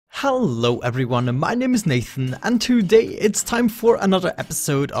Hello everyone, my name is Nathan and today it's time for another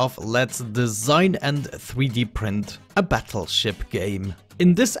episode of Let's Design and 3D Print a Battleship game.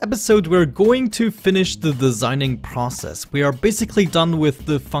 In this episode we're going to finish the designing process. We are basically done with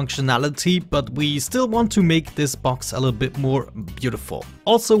the functionality, but we still want to make this box a little bit more beautiful.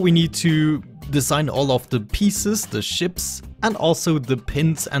 Also we need to design all of the pieces, the ships, and also the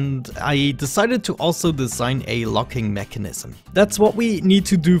pins, and I decided to also design a locking mechanism. That's what we need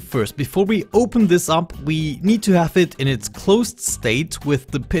to do first. Before we open this up, we need to have it in its closed state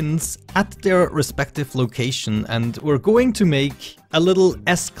with the pins at their respective location, and we're going to make a little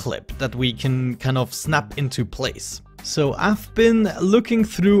S-clip that we can kind of snap into place. So I've been looking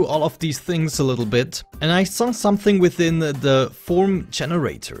through all of these things a little bit and I saw something within the form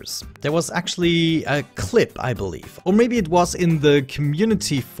generators. There was actually a clip, I believe, or maybe it was in the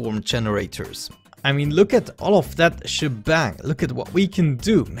community form generators. I mean, look at all of that shebang. Look at what we can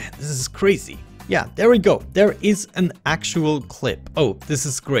do. Man, this is crazy. Yeah, there we go. There is an actual clip. Oh, this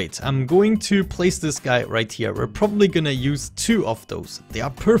is great. I'm going to place this guy right here. We're probably gonna use 2 of those. They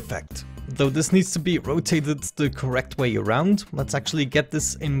are perfect. Though this needs to be rotated the correct way around. Let's actually get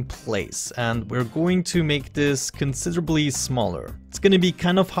this in place, and we're going to make this considerably smaller. It's gonna be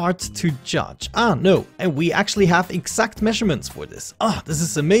kind of hard to judge. Ah, no, and we actually have exact measurements for this. Ah, this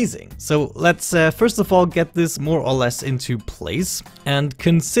is amazing. So let's first of all get this more or less into place. And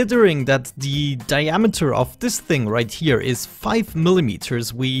considering that the diameter of this thing right here is 5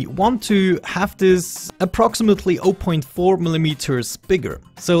 millimeters, we want to have this approximately 0.4 millimeters bigger.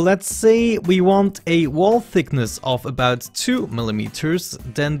 So let's say we want a wall thickness of about 2 millimeters,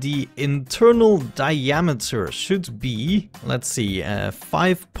 then the internal diameter should be, let's see,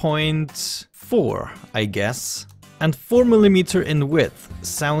 5.4, I guess. And 4 millimeter in width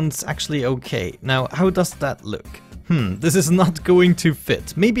sounds actually okay. Now, how does that look? This is not going to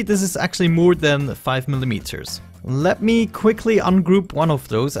fit. Maybe this is actually more than 5 millimeters. Let me quickly ungroup one of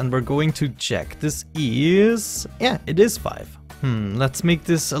those and we're going to check. This is, yeah, it is 5. Let's make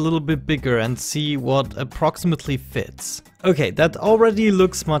this a little bit bigger and see what approximately fits. Okay, that already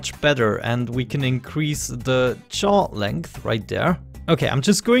looks much better and we can increase the jaw length right there. Okay, I'm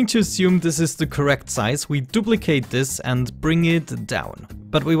just going to assume this is the correct size. We duplicate this and bring it down.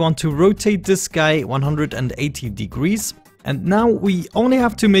 But we want to rotate this guy 180 degrees. And now we only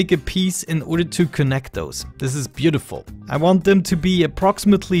have to make a piece in order to connect those. This is beautiful. I want them to be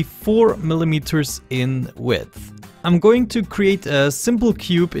approximately 4 millimeters in width. I'm going to create a simple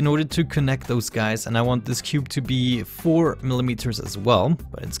cube in order to connect those guys, and I want this cube to be 4 millimeters as well,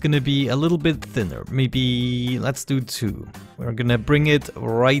 but it's gonna be a little bit thinner. Maybe let's do 2. We're gonna bring it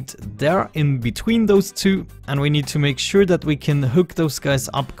right there in between those 2, and we need to make sure that we can hook those guys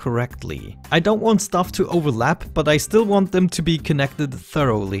up correctly. I don't want stuff to overlap, but I still want them to be connected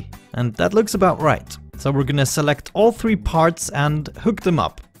thoroughly, and that looks about right. So we're gonna select all 3 parts and hook them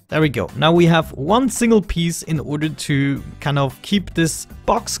up. There we go. Now we have one single piece in order to kind of keep this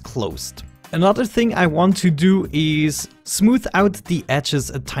box closed. Another thing I want to do is smooth out the edges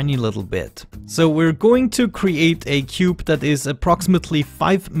a tiny little bit. So we're going to create a cube that is approximately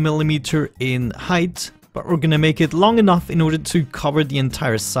 5 millimeter in height, but we're gonna make it long enough in order to cover the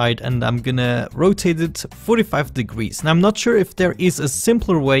entire side, and I'm gonna rotate it 45 degrees. Now I'm not sure if there is a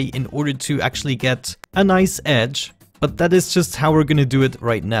simpler way in order to actually get a nice edge, but that is just how we're gonna do it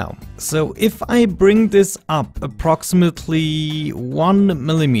right now. So if I bring this up approximately 1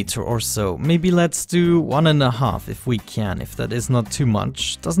 millimeter or so, maybe let's do 1.5 if we can, if that is not too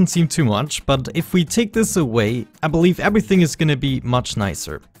much. Doesn't seem too much, but if we take this away, I believe everything is gonna be much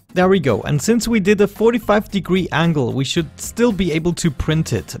nicer. There we go, and since we did a 45-degree angle, we should still be able to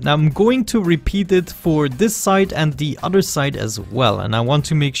print it. Now I'm going to repeat it for this side and the other side as well, and I want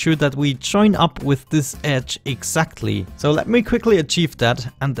to make sure that we join up with this edge exactly. So let me quickly achieve that,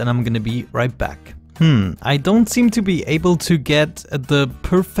 and then I'm gonna be right back. I don't seem to be able to get the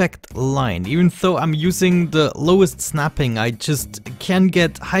perfect line. Even though I'm using the lowest snapping, I just can't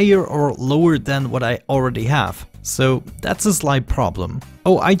get higher or lower than what I already have. So that's a slight problem.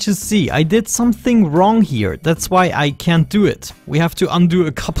 Oh, I just see, I did something wrong here. That's why I can't do it. We have to undo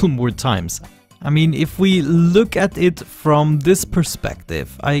a couple more times. I mean, if we look at it from this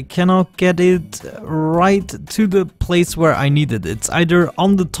perspective, I cannot get it right to the place where I need it. It's either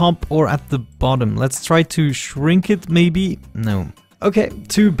on the top or at the bottom. Let's try to shrink it maybe. No. Okay,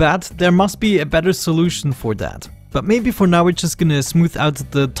 too bad. There must be a better solution for that. But maybe for now we're just gonna smooth out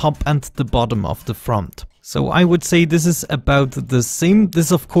the top and the bottom of the front. So I would say this is about the same.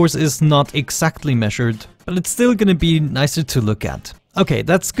 This of course is not exactly measured, but it's still gonna be nicer to look at. Okay,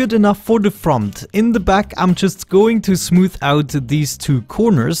 that's good enough for the front. In the back, I'm just going to smooth out these two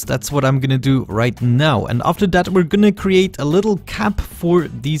corners. That's what I'm gonna do right now. And after that, we're gonna create a little cap for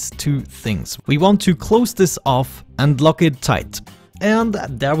these two things. We want to close this off and lock it tight. And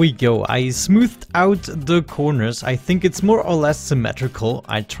there we go. I smoothed out the corners. I think it's more or less symmetrical.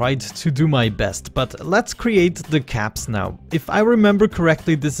 I tried to do my best, but let's create the caps now. If I remember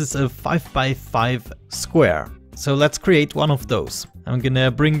correctly, this is a 5x5 square. So let's create one of those. I'm gonna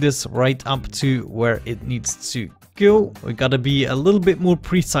bring this right up to where it needs to go. We gotta be a little bit more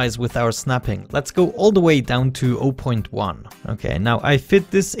precise with our snapping. Let's go all the way down to 0.1. Okay, now I fit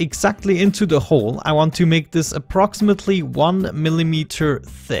this exactly into the hole. I want to make this approximately 1 millimeter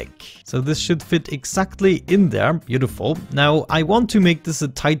thick. So this should fit exactly in there. Beautiful. Now I want to make this a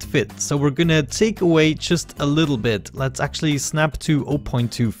tight fit. So we're gonna take away just a little bit. Let's actually snap to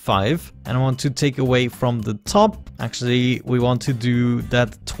 0.25. And I want to take away from the top. Actually, we want to do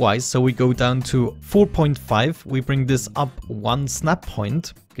that twice. So we go down to 4.5. We bring this up one snap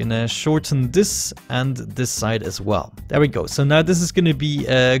point. Gonna shorten this and this side as well. There we go. So now this is gonna be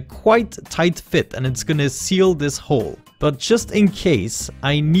a quite tight fit and it's gonna seal this hole. But just in case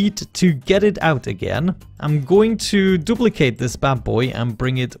I need to get it out again, I'm going to duplicate this bad boy and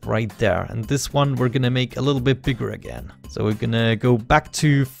bring it right there. And this one we're gonna make a little bit bigger again. So we're gonna go back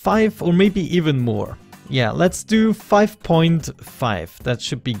to 5 or maybe even more. Yeah, let's do 5.5. That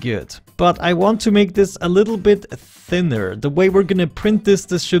should be good. But I want to make this a little bit thinner. The way we're gonna print this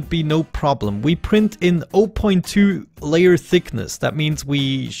should be no problem. We print in 0.2 layer thickness. That means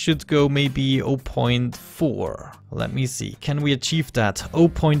we should go maybe 0.4. Let me see. Can we achieve that?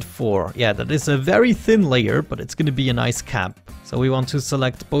 0.4. Yeah, that is a very thin layer, but it's gonna be a nice cap. So we want to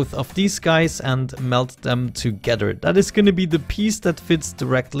select both of these guys and melt them together. That is gonna be the piece that fits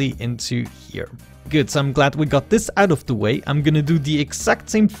directly into here. Good, so I'm glad we got this out of the way. I'm gonna do the exact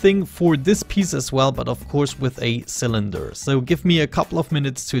same thing for this piece as well, but of course with a cylinder. So give me a couple of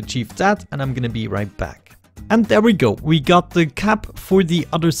minutes to achieve that and I'm gonna be right back. And there we go, we got the cap for the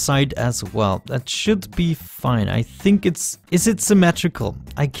other side as well. That should be fine. I think is it symmetrical?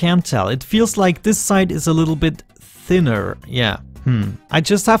 I can't tell. It feels like this side is a little bit thinner. Yeah, I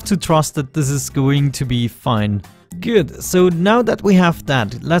just have to trust that this is going to be fine. Good, so now that we have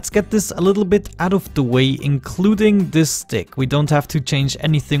that, let's get this a little bit out of the way, including this stick. We don't have to change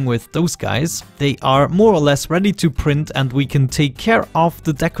anything with those guys. They are more or less ready to print and we can take care of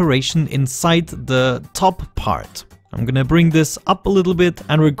the decoration inside the top part. I'm gonna bring this up a little bit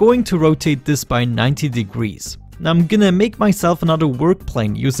and we're going to rotate this by 90 degrees. Now I'm gonna make myself another work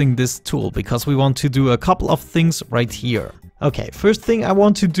plane using this tool because we want to do a couple of things right here. Okay, first thing I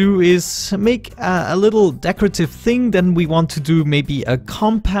want to do is make a little decorative thing, then we want to do maybe a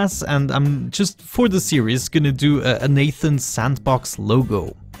compass, and I'm just for the series gonna do a Nathan Sandbox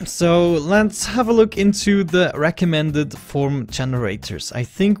logo. So let's have a look into the recommended form generators. I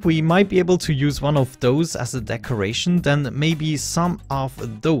think we might be able to use one of those as a decoration, then maybe some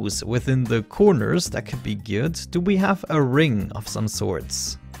of those within the corners. That could be good. Do we have a ring of some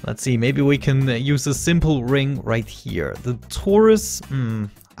sorts? Let's see, maybe we can use a simple ring right here. The torus,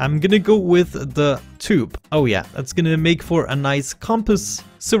 I'm gonna go with the tube. Oh yeah, that's gonna make for a nice compass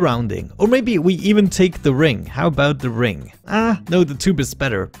surrounding. Or maybe we even take the ring. How about the ring? No, the tube is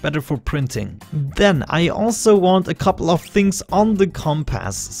better for printing. Then I also want a couple of things on the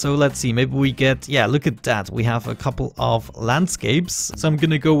compass. So let's see, maybe we get, yeah, look at that. We have a couple of landscapes. So I'm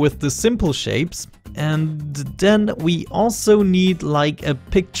gonna go with the simple shapes. And then we also need like a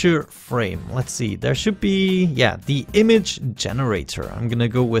picture frame. Let's see, there should be, yeah, the image generator. I'm gonna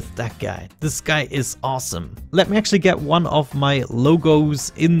go with that guy. This guy is awesome. Let me actually get one of my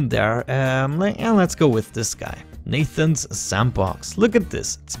logos in there. Let's go with this guy. Nathan's Sandbox. Look at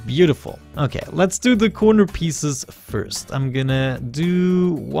this, it's beautiful. Okay, let's do the corner pieces first. I'm gonna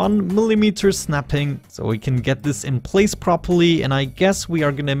do 1 millimeter snapping so we can get this in place properly, and I guess we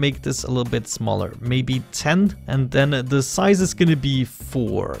are gonna make this a little bit smaller, maybe 10, and then the size is gonna be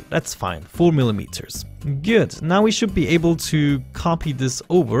 4. That's fine, 4 millimeters. Good, now we should be able to copy this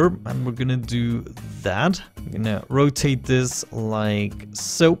over, and we're gonna do that. I'm gonna rotate this like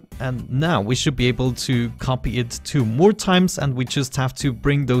so, and now we should be able to copy it 2 more times, and we just have to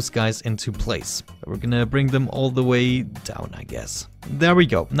bring those guys into place. We're gonna bring them all the way down, I guess. There we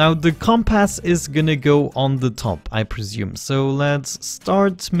go. Now the compass is gonna go on the top, I presume. So let's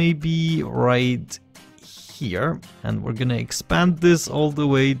start maybe right here, and we're gonna expand this all the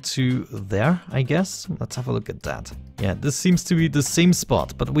way to there, I guess. Let's have a look at that. Yeah, this seems to be the same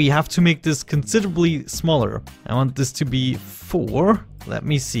spot, but we have to make this considerably smaller. I want this to be 4. Let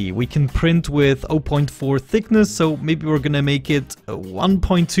me see. We can print with 0.4 thickness, so maybe we're gonna make it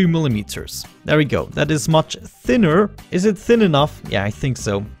 1.2 millimeters. There we go. That is much thinner. Is it thin enough? Yeah, I think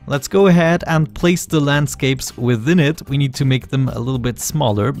so. Let's go ahead and place the landscapes within it. We need to make them a little bit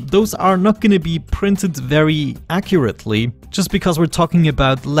smaller. Those are not gonna be printed very accurately, just because we're talking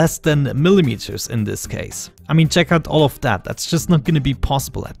about less than millimeters in this case. I mean, check out all of that. That's just not going to be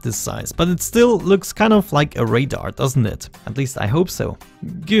possible at this size. But it still looks kind of like a radar, doesn't it? At least I hope so.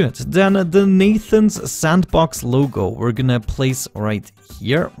 Good. Then the Nathan's Sandbox logo we're going to place right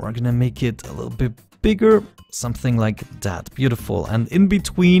here. We're going to make it a little bit bigger. Something like that. Beautiful. And in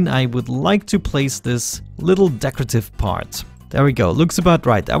between, I would like to place this little decorative part. There we go, looks about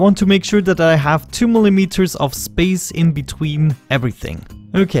right. I want to make sure that I have 2 millimeters of space in between everything.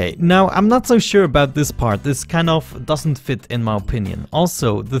 Okay, now I'm not so sure about this part. This kind of doesn't fit in my opinion.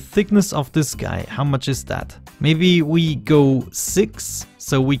 Also, the thickness of this guy, how much is that? Maybe we go 6,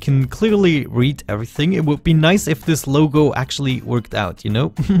 so we can clearly read everything. It would be nice if this logo actually worked out, you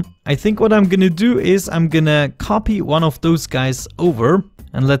know? I think what I'm gonna do is I'm gonna copy one of those guys over,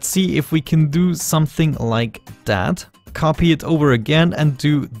 and let's see if we can do something like that. Copy it over again and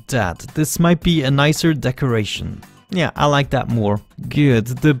do that. This might be a nicer decoration. Yeah, I like that more. Good.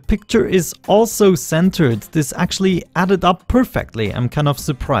 The picture is also centered. This actually added up perfectly. I'm kind of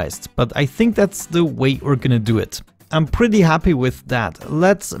surprised, but I think that's the way we're gonna do it. I'm pretty happy with that.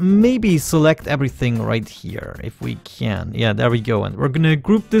 Let's maybe select everything right here if we can. Yeah, there we go. And we're gonna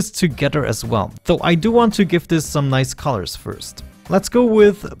group this together as well. Though I do want to give this some nice colors first. Let's go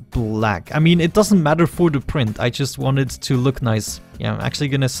with black. I mean, it doesn't matter for the print. I just want it to look nice. Yeah, I'm actually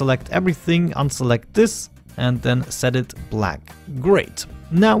gonna select everything, unselect this, and then set it black. Great.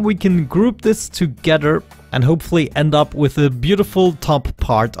 Now we can group this together and hopefully end up with a beautiful top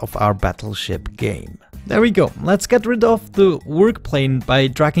part of our battleship game. There we go. Let's get rid of the work plane by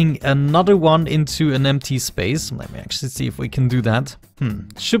dragging another one into an empty space. Let me actually see if we can do that.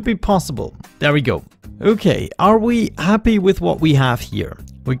 Should be possible. There we go. Okay, are we happy with what we have here?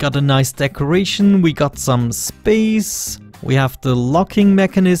 We got a nice decoration, we got some space, we have the locking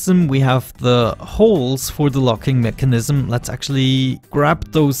mechanism, we have the holes for the locking mechanism. Let's actually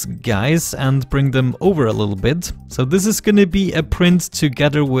grab those guys and bring them over a little bit. So this is gonna be a print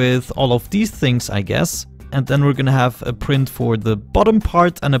together with all of these things, I guess. And then we're gonna have a print for the bottom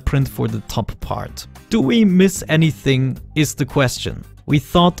part and a print for the top part. Do we miss anything is the question. We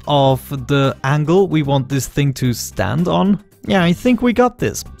thought of the angle we want this thing to stand on. Yeah, I think we got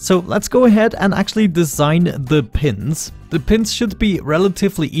this. So let's go ahead and actually design the pins. The pins should be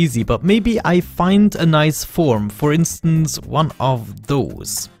relatively easy, but maybe I find a nice form. For instance, one of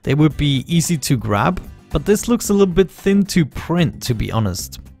those. They would be easy to grab, but this looks a little bit thin to print, to be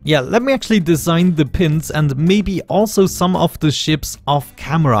honest. Yeah, let me actually design the pins and maybe also some of the ships off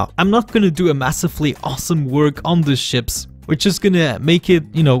camera. I'm not gonna do a massively awesome work on the ships. We're just gonna make it,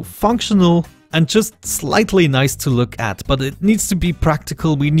 you know, functional and just slightly nice to look at, but it needs to be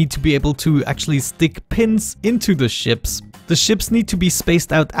practical. We need to be able to actually stick pins into the ships. The ships need to be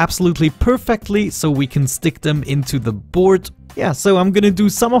spaced out absolutely perfectly so we can stick them into the board. Yeah, so I'm gonna do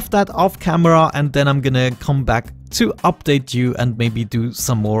some of that off camera and then I'm gonna come back to update you and maybe do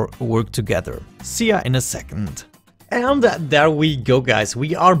some more work together. See ya in a second. And there we go, guys.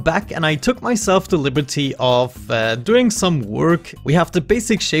 We are back and I took myself the liberty of doing some work. We have the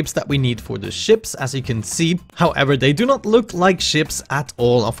basic shapes that we need for the ships, as you can see. However, they do not look like ships at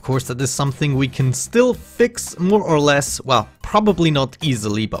all. Of course, that is something we can still fix more or less. Well, probably not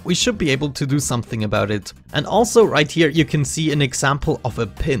easily, but we should be able to do something about it. And also right here, you can see an example of a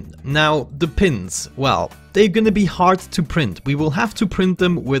pin. Now, the pins, well, they're gonna be hard to print. We will have to print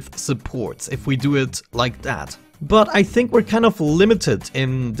them with supports if we do it like that. But I think we're kind of limited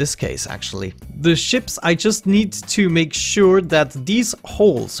in this case, actually. The ships, I just need to make sure that these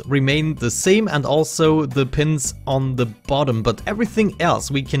holes remain the same and also the pins on the bottom, but everything else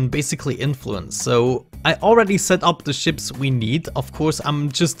we can basically influence. So I already set up the ships we need. Of course,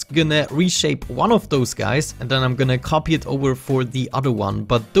 I'm just gonna reshape one of those guys and then I'm gonna copy it over for the other one.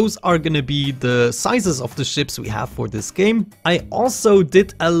 But those are gonna be the sizes of the ships we have for this game. I also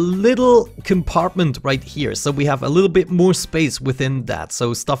did a little compartment right here. So we have a little bit more space within that.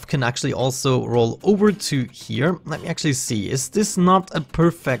 So stuff can actually also roll over to here. Let me actually see. Is this not a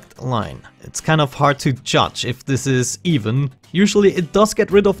perfect line? It's kind of hard to judge if this is even. Usually it does get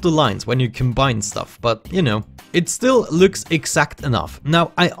rid of the lines when you combine stuff, but you know, it still looks exact enough.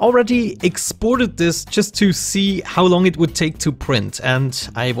 Now, I already exported this just to see how long it would take to print, and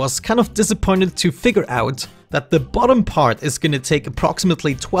I was kind of disappointed to figure out that the bottom part is going to take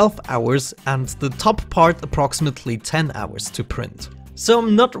approximately 12 hours and the top part approximately 10 hours to print. So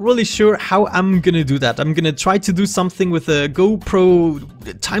I'm not really sure how I'm gonna do that. I'm gonna try to do something with a GoPro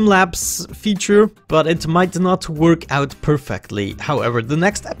time-lapse feature, but it might not work out perfectly. However, the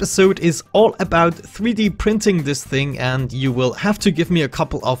next episode is all about 3D printing this thing, and you will have to give me a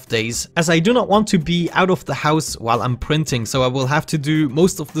couple of days, as I do not want to be out of the house while I'm printing, so I will have to do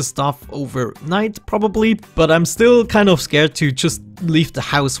most of the stuff overnight probably, but I'm still kind of scared to just leave the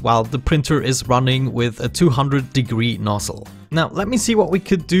house while the printer is running with a 200-degree nozzle. Now, let me see what we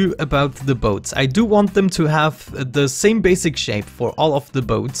could do about the boats. I do want them to have the same basic shape for all of the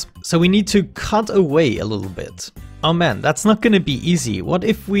boats, so we need to cut away a little bit. Oh man, that's not gonna be easy. What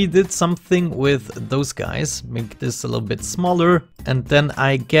if we did something with those guys? Make this a little bit smaller, and then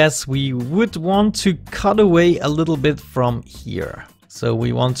I guess we would want to cut away a little bit from here. So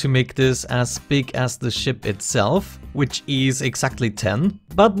we want to make this as big as the ship itself, which is exactly 10.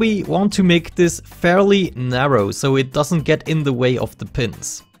 But we want to make this fairly narrow so it doesn't get in the way of the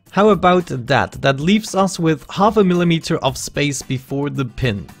pins. How about that? That leaves us with 0.5 millimeter of space before the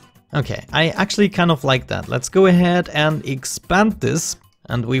pin. Okay, I actually kind of like that. Let's go ahead and expand this.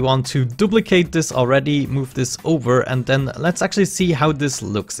 And we want to duplicate this already, move this over, and then let's actually see how this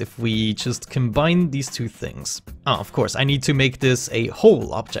looks if we just combine these two things. Oh, of course, I need to make this a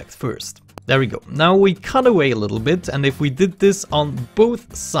whole object first. There we go. Now we cut away a little bit, and if we did this on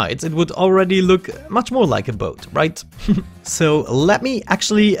both sides, it would already look much more like a boat, right? So let me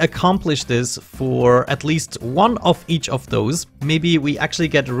actually accomplish this for at least one of each of those. Maybe we actually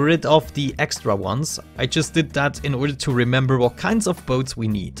get rid of the extra ones. I just did that in order to remember what kinds of boats we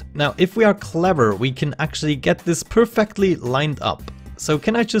need. Now, if we are clever, we can actually get this perfectly lined up. So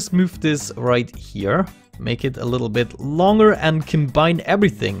can I just move this right here? Make it a little bit longer and combine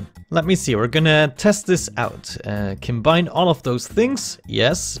everything. Let me see, we're gonna test this out. Combine all of those things,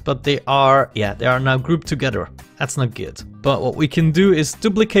 yes, but they are now grouped together. That's not good. But what we can do is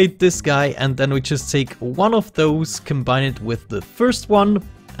duplicate this guy, and then we just take one of those, combine it with the first one,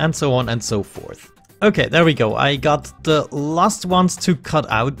 and so on and so forth. Okay, there we go. I got the last ones to cut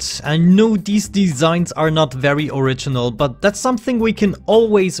out. I know these designs are not very original, but that's something we can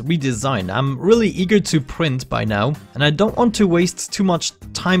always redesign. I'm really eager to print by now, and I don't want to waste too much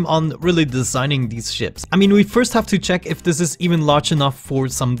time on really designing these ships. I mean, we first have to check if this is even large enough for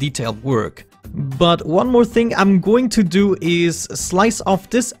some detailed work. But one more thing I'm going to do is slice off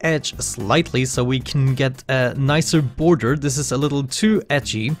this edge slightly so we can get a nicer border. This is a little too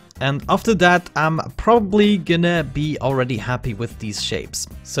edgy. And after that, I'm probably gonna be already happy with these shapes.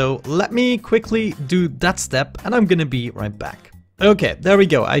 So let me quickly do that step and I'm gonna be right back. Okay, there we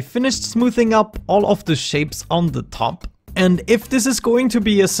go. I finished smoothing up all of the shapes on the top. And if this is going to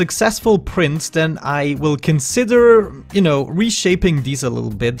be a successful print, then I will consider, reshaping these a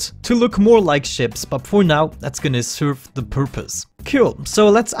little bit to look more like ships, but for now, that's gonna serve the purpose. Cool, so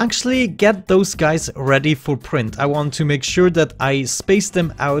let's actually get those guys ready for print. I want to make sure that I space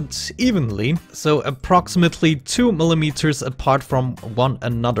them out evenly, so approximately 2 millimeters apart from one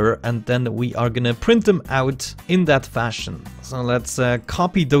another, and then we are gonna print them out in that fashion. So let's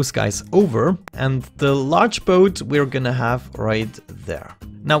copy those guys over, and the large boat we're gonna have right there.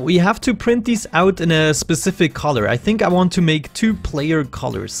 Now we have to print these out in a specific color. I think I want to make 2 player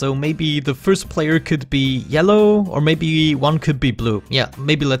colors, so maybe the first player could be yellow, or maybe one could be blue. Yeah,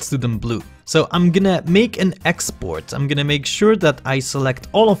 maybe let's do them blue. So I'm gonna make an export. I'm gonna make sure that I select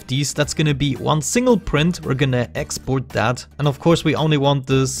all of these. That's gonna be one single print. We're gonna export that. And of course we only want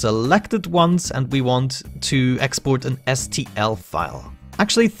the selected ones, and we want to export an STL file.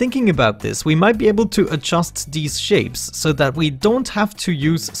 Actually, thinking about this, we might be able to adjust these shapes so that we don't have to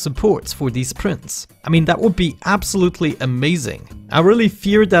use supports for these prints. I mean, that would be absolutely amazing. I really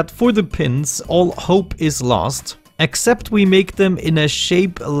fear that for the pins, all hope is lost. Except we make them in a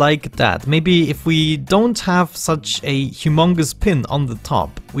shape like that. Maybe if we don't have such a humongous pin on the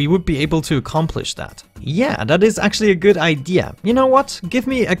top, we would be able to accomplish that. Yeah, that is actually a good idea. You know what? Give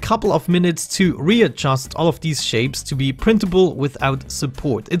me a couple of minutes to readjust all of these shapes to be printable without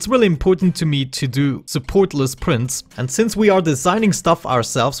support. It's really important to me to do supportless prints, and since we are designing stuff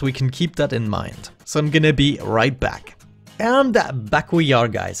ourselves, we can keep that in mind. So I'm gonna be right back. And back we are,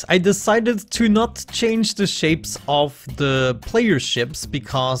 guys. I decided to not change the shapes of the player ships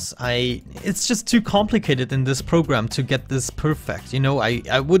because it's just too complicated in this program to get this perfect. You know,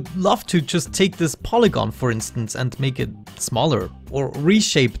 I would love to just take this polygon, for instance, and make it smaller or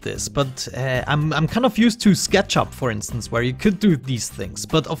reshape this, but I'm kind of used to SketchUp, for instance, where you could do these things.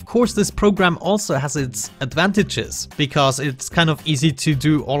 But of course this program also has its advantages because it's kind of easy to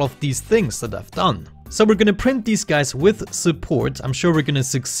do all of these things that I've done. So we're gonna print these guys with support. I'm sure we're gonna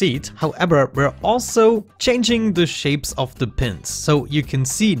succeed. However, we're also changing the shapes of the pins. So you can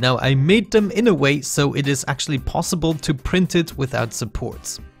see now I made them in a way so it is actually possible to print it without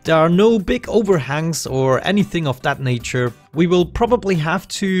supports. There are no big overhangs or anything of that nature. We will probably have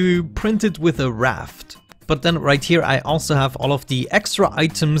to print it with a raft. But then right here I also have all of the extra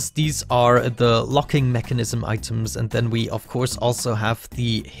items. These are the locking mechanism items, and then we of course also have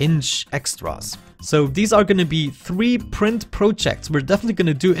the hinge extras. So these are going to be 3 print projects we're definitely going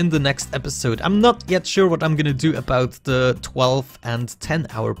to do in the next episode. I'm not yet sure what I'm going to do about the 12 and 10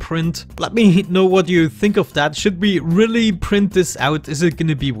 hour print. Let me know what you think of that. Should we really print this out? Is it going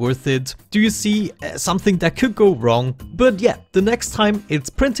to be worth it? Do you see something that could go wrong? But yeah, the next time it's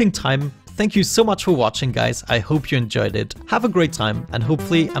printing time. Thank you so much for watching, guys. I hope you enjoyed it. Have a great time, and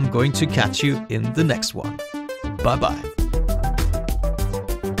hopefully I'm going to catch you in the next one. Bye bye.